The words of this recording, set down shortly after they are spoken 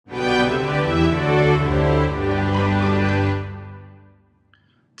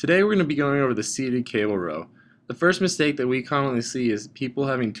Today we're going to be going over the seated cable row. The first mistake that we commonly see is people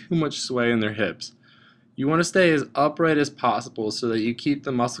having too much sway in their hips. You want to stay as upright as possible so that you keep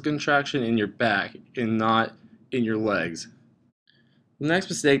the muscle contraction in your back and not in your legs. The next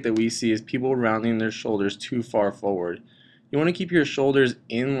mistake that we see is people rounding their shoulders too far forward. You want to keep your shoulders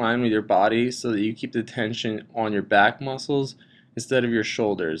in line with your body so that you keep the tension on your back muscles instead of your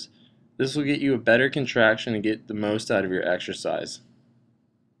shoulders. This will get you a better contraction and get the most out of your exercise.